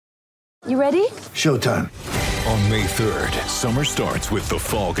You ready? Showtime. On May 3rd, summer starts with The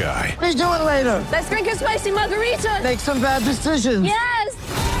Fall Guy. Let's do it later. Let's drink a spicy margarita. Make some bad decisions.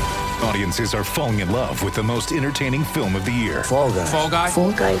 Yes! Audiences are falling in love with the most entertaining film of the year. Fall Guy. Fall Guy?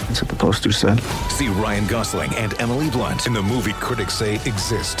 Fall guy. That's what the poster said. See Ryan Gosling and Emily Blunt in the movie critics say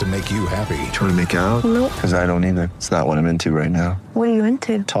exists to make you happy. Trying to make it out? Nope. Because I don't either. It's not what I'm into right now. What are you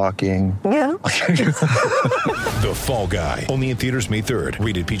into? Talking. Yeah. The Fall Guy. Only in theaters May 3rd.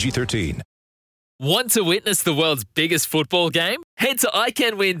 Rated PG-13. Want to witness the world's biggest football game? Head to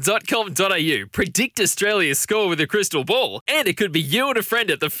iCanWin.com.au, predict Australia's score with a crystal ball, and it could be you and a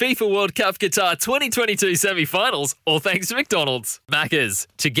friend at the FIFA World Cup Qatar 2022 semi-finals, all thanks to McDonald's. Maccas,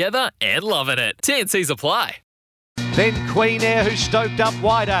 together and loving it. TNCs apply. Then Queen Air, who stoked up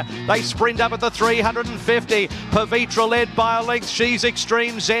wider. They sprint up at the 350. Pavitra led by a length. She's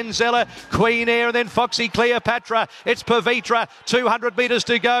Extreme, Zenzella, Queen Air, and then Foxy Cleopatra. It's Pavitra, 200 metres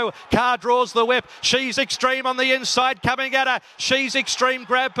to go. Car draws the whip. She's Extreme on the inside, coming at her. She's Extreme,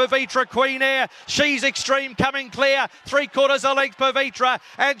 grab Pavitra, Queen Air. She's Extreme, coming clear. 3/4 a length, Pavitra.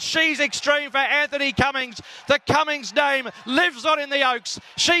 And She's Extreme for Anthony Cummings. The Cummings name lives on in the Oaks.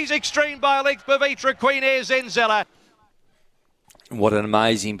 She's Extreme by a length, Pavitra, Queen Air, Zenzella. What an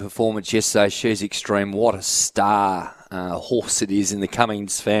amazing performance yesterday. She's Extreme. What a star horse it is in the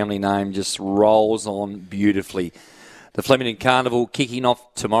Cummings family name. Just rolls on beautifully. The Flemington Carnival kicking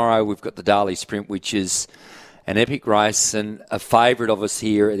off tomorrow. We've got the Darley Sprint, which is an epic race, and a favourite of us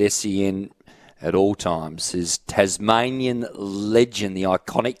here at SEN at all times is Tasmanian legend, the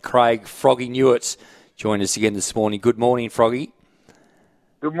iconic Craig Froggy Newitt. Joined us again this morning. Good morning, Froggy.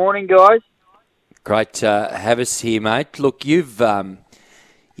 Good morning, guys. Great to have us here, mate. Look, you've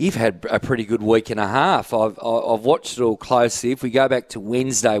had a pretty good week and a half. I've watched it all closely. If we go back to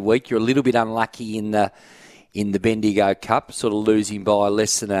Wednesday week, you're a little bit unlucky in the Bendigo Cup, sort of losing by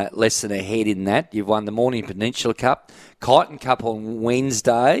less than a head in that. You've won the Morning Peninsula Cup, Kyneton Cup on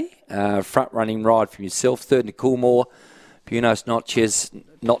Wednesday, front running ride from yourself, third to Coolmore, Buenos Notches,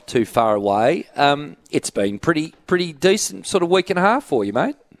 not too far away. It's been pretty decent sort of week and a half for you,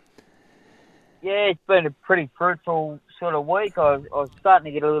 mate. Yeah, it's been a pretty fruitful sort of week. I was starting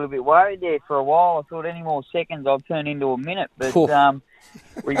to get a little bit worried there for a while. I thought any more seconds I'll turn into a minute, but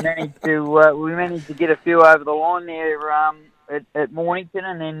we managed to get a few over the line there at Mornington,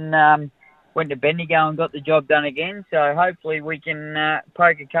 and then went to Bendigo and got the job done again. So hopefully we can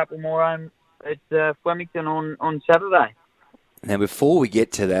poke a couple more home at Flemington on Saturday. Now, before we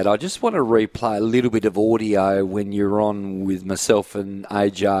get to that, I just want to replay a little bit of audio when you're on with myself and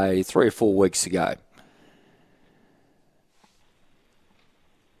AJ 3 or 4 weeks ago.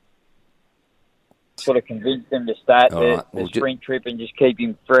 Sort of convinced him to start the sprint trip and just keep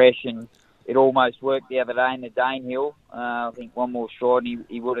him fresh, and it almost worked the other day in the Danehill. I think one more stride and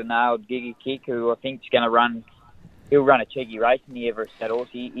he would have nailed Giga Kick, who I think is going to he'll run a cheeky race in the Everest, that horse.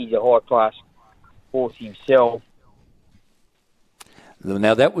 He's a high-class horse himself.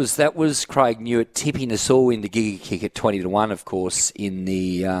 Now, that was Craig Newitt tipping us all in the Giga Kick at 20-1, of course, in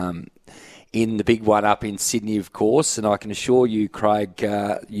the big one up in Sydney, of course. And I can assure you, Craig,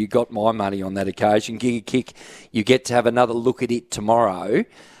 you got my money on that occasion. Giga Kick, you get to have another look at it tomorrow.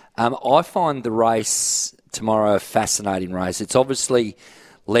 I find the race tomorrow a fascinating race. It's obviously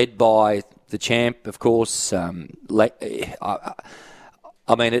led by the champ, of course. I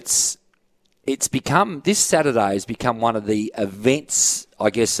mean, it's become, this Saturday has become one of the events, I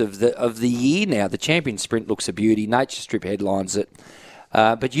guess, of the year now. The Champion Sprint looks a beauty. Nature Strip headlines it.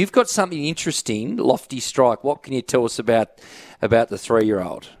 But you've got something interesting, Lofty Strike. What can you tell us about the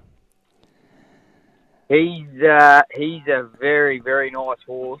 3-year-old? He's a very, very nice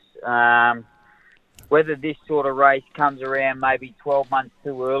horse. Whether this sort of race comes around maybe 12 months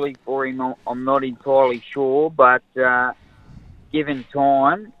too early for him, I'm not entirely sure, but given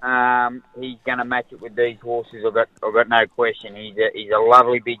time, he's going to match it with these horses. I've got no question. He's a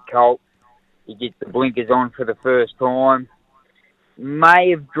lovely big colt. He gets the blinkers on for the first time. May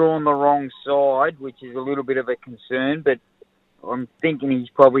have drawn the wrong side, which is a little bit of a concern, but I'm thinking he's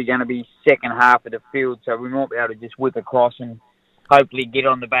probably going to be second half of the field, so we might be able to just whip across and hopefully get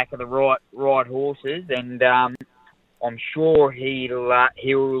on the back of the right horses. And I'm sure he'll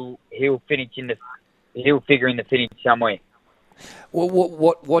finish he'll figure in the finish somewhere. Well,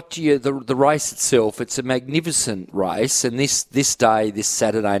 what do you, the race itself, it's a magnificent race, and this day, this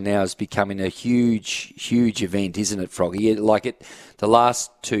Saturday now is becoming a huge event, isn't it, Froggy? The last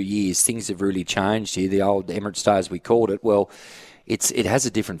 2 years, things have really changed here. The old Emirates Day, as we called it, well, it has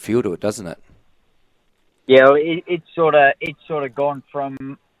a different feel to it, doesn't it? Yeah, it's sort of gone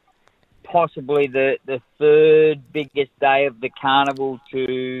from possibly the third biggest day of the carnival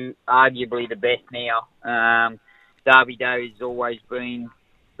to arguably the best now. Derby Day has always been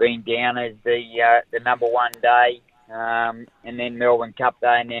down as the number one day, and then Melbourne Cup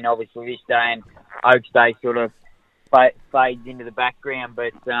Day, and then obviously this day and Oaks Day sort of fades into the background.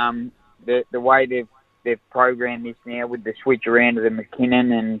 But the way they've programmed this now with the switch around to the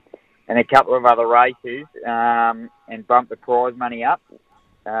McKinnon and a couple of other races, and bump the prize money up.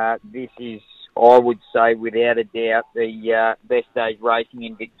 This is, I would say, without a doubt, the best day's racing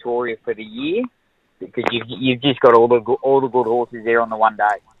in Victoria for the year, because you've just got all the good horses there on the one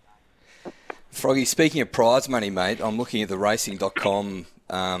day. Froggy, speaking of prize money, mate, I'm looking at the racing.com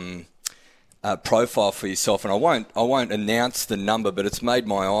profile for yourself, and I won't announce the number, but it's made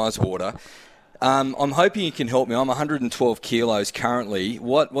my eyes water. I'm hoping you can help me. I'm 112 kilos currently.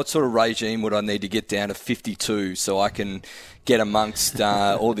 What sort of regime would I need to get down to 52 so I can get amongst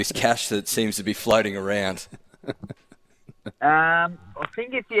all this cash that seems to be floating around? I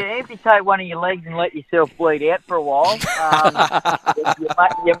think if you amputate one of your legs and let yourself bleed out for a while,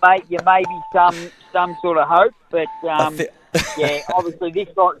 you may be some sort of hope. But yeah, obviously this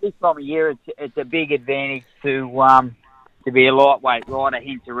time of year, it's a big advantage to be a lightweight rider.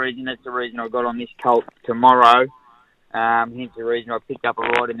 Hence the reason. That's the reason I got on this colt tomorrow. Hence the reason I picked up a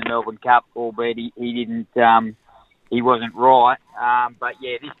ride in the Melbourne Cup, albeit he didn't. He wasn't right. But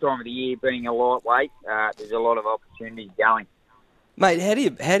yeah, this time of the year, being a lightweight, there's a lot of opportunities going. Mate, how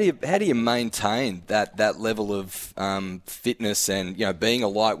do you maintain that level of fitness and being a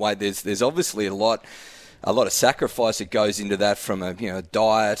lightweight? There's obviously a lot of sacrifice that goes into that from a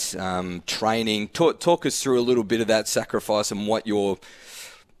diet, training. Talk us through a little bit of that sacrifice and what your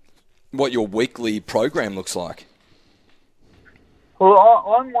weekly program looks like. Well,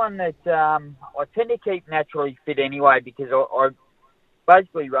 I'm one that I tend to keep naturally fit anyway, because I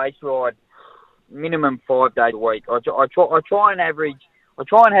basically race ride minimum 5 days a week. I try and average. I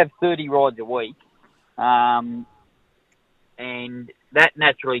try and have 30 rides a week, and that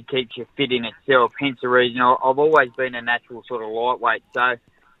naturally keeps you fit in itself. Hence the reason I've always been a natural sort of lightweight. So I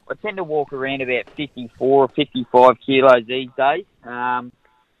tend to walk around about 54 or 55 kilos these days. Like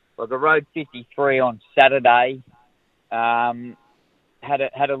I rode 53 on Saturday.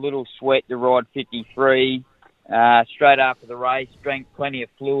 Had a little sweat to ride 53. Straight after the race, drank plenty of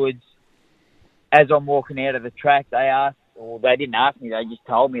fluids. As I'm walking out of the track, they didn't ask me, they just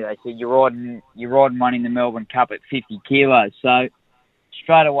told me. They said, you're riding one in the Melbourne Cup at 50 kilos. So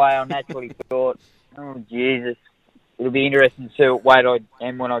straight away I naturally thought, oh Jesus, it'll be interesting to see what weight I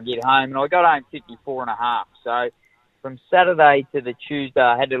am when I get home. And I got home 54.5. So from Saturday to the Tuesday,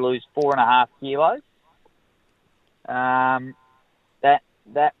 I had to lose 4.5 kilos.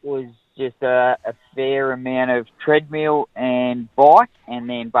 That was just a fair amount of treadmill and bike, and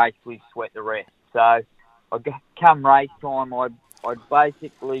then basically sweat the rest. So come race time, I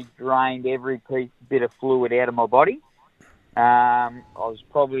basically drained every bit of fluid out of my body. I was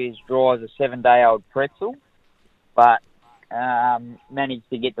probably as dry as a 7-day-old pretzel, but managed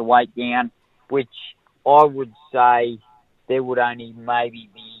to get the weight down, which I would say there would only maybe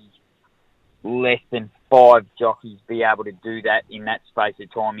be less than 5 jockeys be able to do that in that space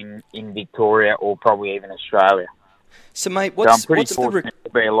of time in Victoria, or probably even Australia. So, mate, I'm pretty fortunate to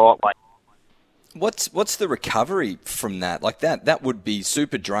be a lightweight. What's the recovery from that? Like that would be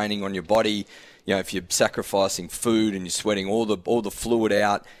super draining on your body. If you're sacrificing food and you're sweating all the fluid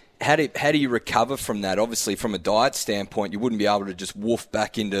out. How do you recover from that? Obviously, from a diet standpoint, you wouldn't be able to just woof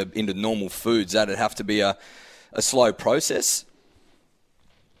back into normal foods. That'd have to be a slow process.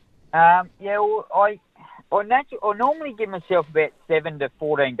 Well, I normally give myself about 7 to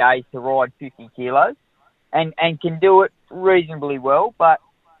 14 days to ride 50 kilos, and can do it reasonably well. But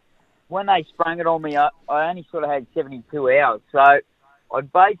when they sprung it on me, I only sort of had 72 hours. So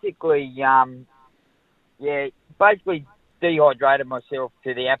I'd basically dehydrated myself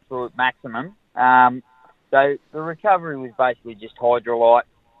to the absolute maximum. So the recovery was basically just hydrolyte,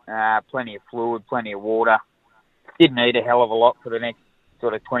 plenty of fluid, plenty of water. Didn't eat a hell of a lot for the next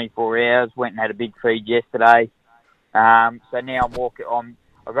sort of 24 hours. Went and had a big feed yesterday. So now I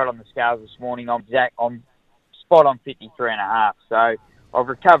got on the scales this morning. I'm spot on 53.5. So I've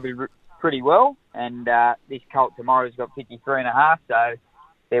recovered pretty well, and this colt tomorrow's got 53.5. So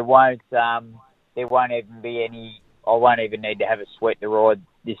there won't even be any. I won't even need to have a sweat to ride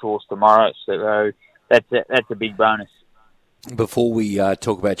this horse tomorrow. So that's a big bonus. Before we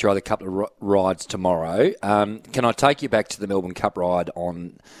talk about your other couple of rides tomorrow, can I take you back to the Melbourne Cup ride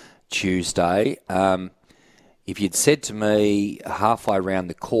on Tuesday? If you'd said to me halfway around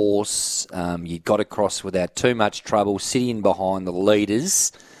the course, you'd got across without too much trouble, sitting behind the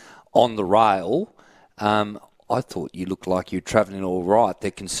leaders, on the rail. I thought you looked like you were travelling all right.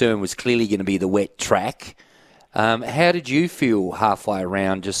 The concern was clearly going to be the wet track. How did you feel halfway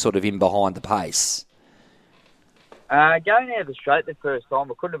around, just sort of in behind the pace? Going out of the straight the first time,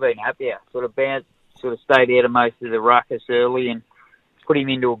 I couldn't have been happier. Sort of stayed out of most of the ruckus early and put him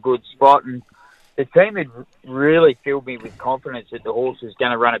into a good spot. And the team had really filled me with confidence that the horse was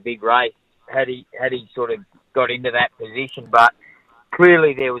going to run a big race had he sort of got into that position. But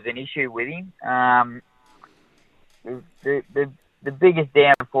clearly there was an issue with him. The biggest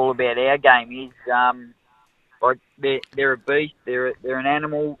downfall about our game is like they're a beast. They're an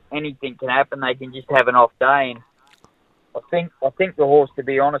animal. Anything can happen. They can just have an off day. And I think the horse, to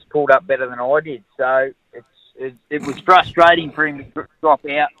be honest, pulled up better than I did. So it was frustrating for him to drop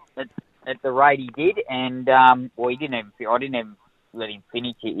out at the rate he did. And he didn't even. I didn't even let him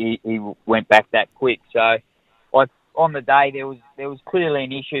finish. He went back that quick. So on the day there was clearly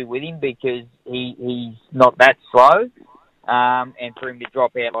an issue with him because he's not that slow. And for him to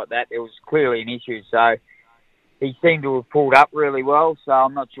drop out like that, there was clearly an issue. So he seemed to have pulled up really well. So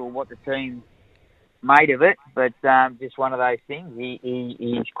I'm not sure what the team made of it, but just one of those things.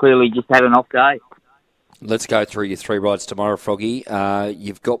 He's clearly just had an off day. Let's go through your 3 rides tomorrow, Froggy.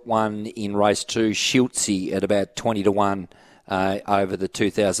 You've got one in race 2, Schiltzy, at about 20-1 over the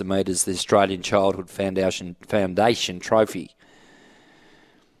 2,000 metres, the Australian Childhood Foundation Trophy.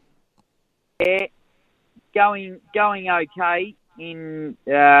 Yeah, going okay in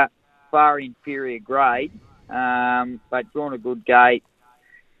far inferior grade, but drawn a good gate.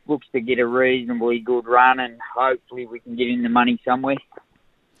 Looks to get a reasonably good run, and hopefully we can get in the money somewhere.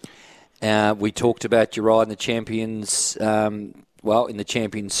 We talked about your ride in the Champions, in the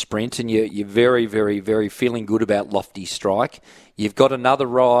Champions Sprint, and you're very, very, very feeling good about Lofty Strike. You've got another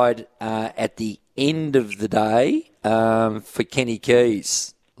ride at the end of the day for Kenny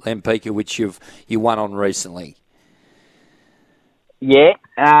Keys, Lampica, which you won on recently. Yeah,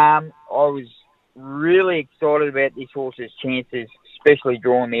 I was really excited about this horse's chances, especially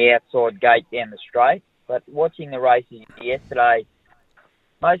drawing the outside gate down the straight. But watching the races yesterday,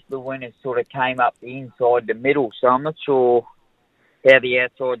 most of the winners sort of came up the inside the middle, so I'm not sure how the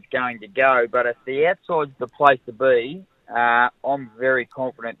outside's going to go. But if the outside's the place to be, I'm very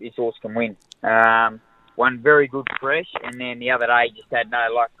confident this horse can win. One very good fresh, and then the other day just had no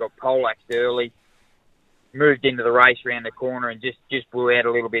luck, got poleaxed early, moved into the race around the corner and just blew out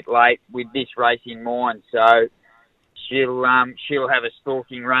a little bit late with this race in mind. So she'll have a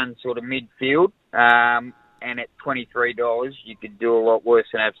stalking run sort of midfield, and at $23 you could do a lot worse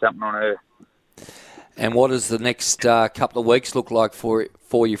than have something on her. And what does the next couple of weeks look like for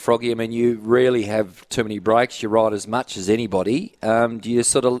you, Froggy? I mean, you rarely have too many breaks. You ride as much as anybody. Do you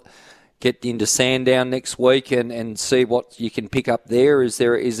sort of get into Sandown next week and see what you can pick up there? Is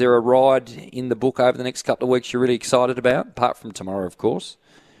there a ride in the book over the next couple of weeks you're really excited about, apart from tomorrow, of course?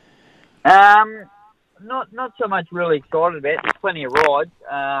 Not so much really excited about. There's plenty of rides.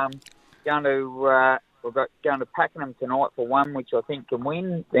 Going to Pakenham tonight for one, which I think can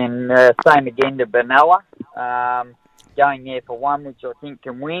win. Then same again to Benalla. Going there for one, which I think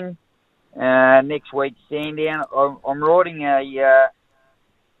can win. Next week, Sandown. I'm riding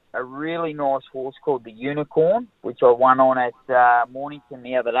a really nice horse called the Unicorn, which I won on at Mornington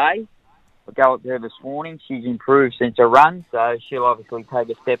the other day. I go up there this morning. She's improved since her run, so she'll obviously take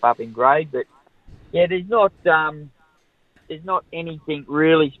a step up in grade. But yeah, there's not anything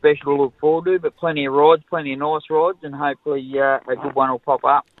really special to look forward to, but plenty of rides, plenty of nice rides, and hopefully a good one will pop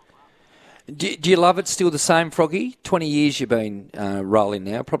up. Do you love it still the same, Froggy? 20 years you've been rolling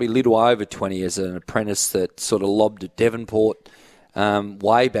now, probably a little over 20 as an apprentice that sort of lobbed at Devonport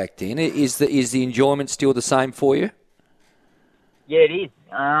way back then. Is the enjoyment still the same for you? Yeah, it is.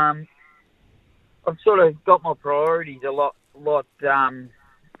 I've sort of got my priorities a lot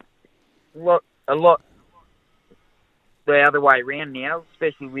the other way around now,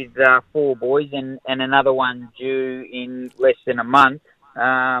 especially with 4 boys and another one due in less than a month.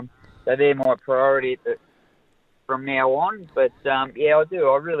 So they're my priority from now on. But yeah, I do.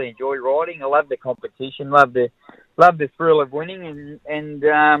 I really enjoy riding. I love the competition. Love the thrill of winning, and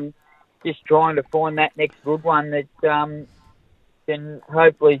just trying to find that next good one that can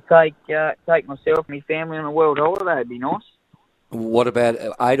hopefully take myself and my family on a world holiday. It'd be nice. What about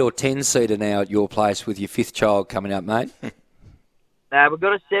 8 or 10-seater now at your place with your 5th child coming up, mate? We've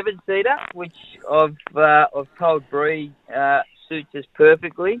got a 7-seater, which I've told Bree suits us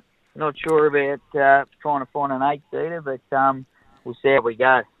perfectly. Not sure about trying to find an 8-seater, but we'll see how we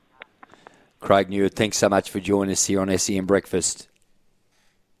go. Craig Neward, thanks so much for joining us here on SEN Breakfast.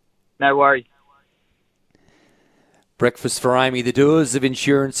 No worries. Breakfast for Amy. The doers of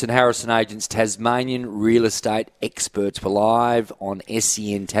Insurance and Harrison Agents, Tasmanian real estate experts. We're live on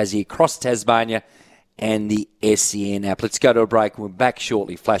SEN Tassie across Tasmania and the SEN app. Let's go to a break and we're back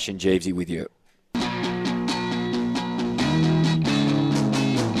shortly. Flash and Jeevesy with you.